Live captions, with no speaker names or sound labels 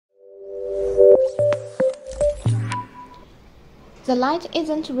The light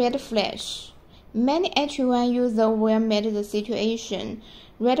isn't red flash. Many H1 users will meet the situation.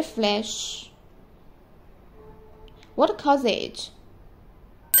 Red flash. What causes it?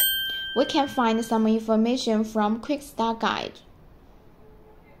 We can find some information from Quick Start Guide.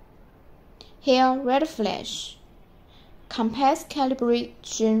 Here, red flash. Compass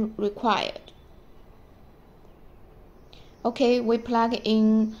calibration required. Okay, we plug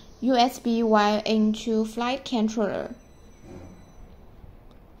in USB wire into flight controller.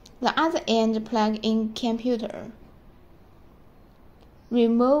 The other end plug in computer.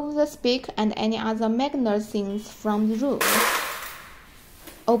 Remove the speaker and any other magazines from the room.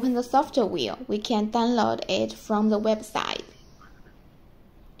 Open the software. We can download it from the website.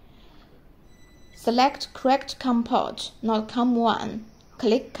 Select correct COM port, not COM1.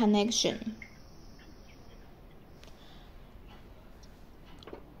 Click connection.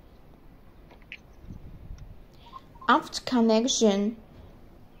 After connection,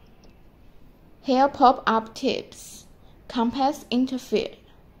 here pop up tips. Compass interface.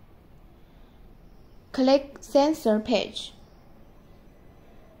 Click sensor page.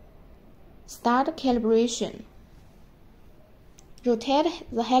 Start calibration. Rotate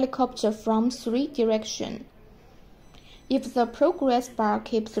the helicopter from 3 directions. If the progress bar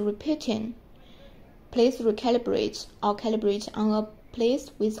keeps repeating, please recalibrate or calibrate on a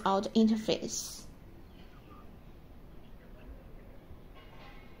place without interface.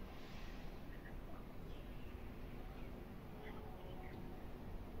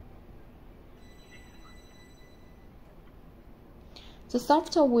 The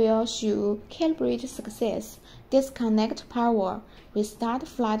software should calibrate success, disconnect power, restart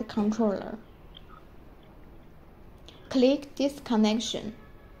flight controller. Click disconnection.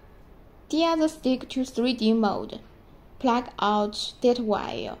 Steer the stick to 3D mode. Plug out data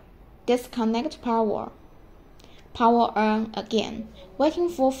wire. Disconnect power. Power on again. Waiting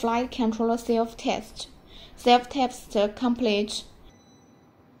for flight controller self-test. Self-test complete.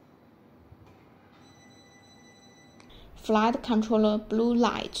 Flight controller blue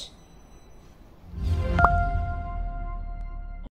light.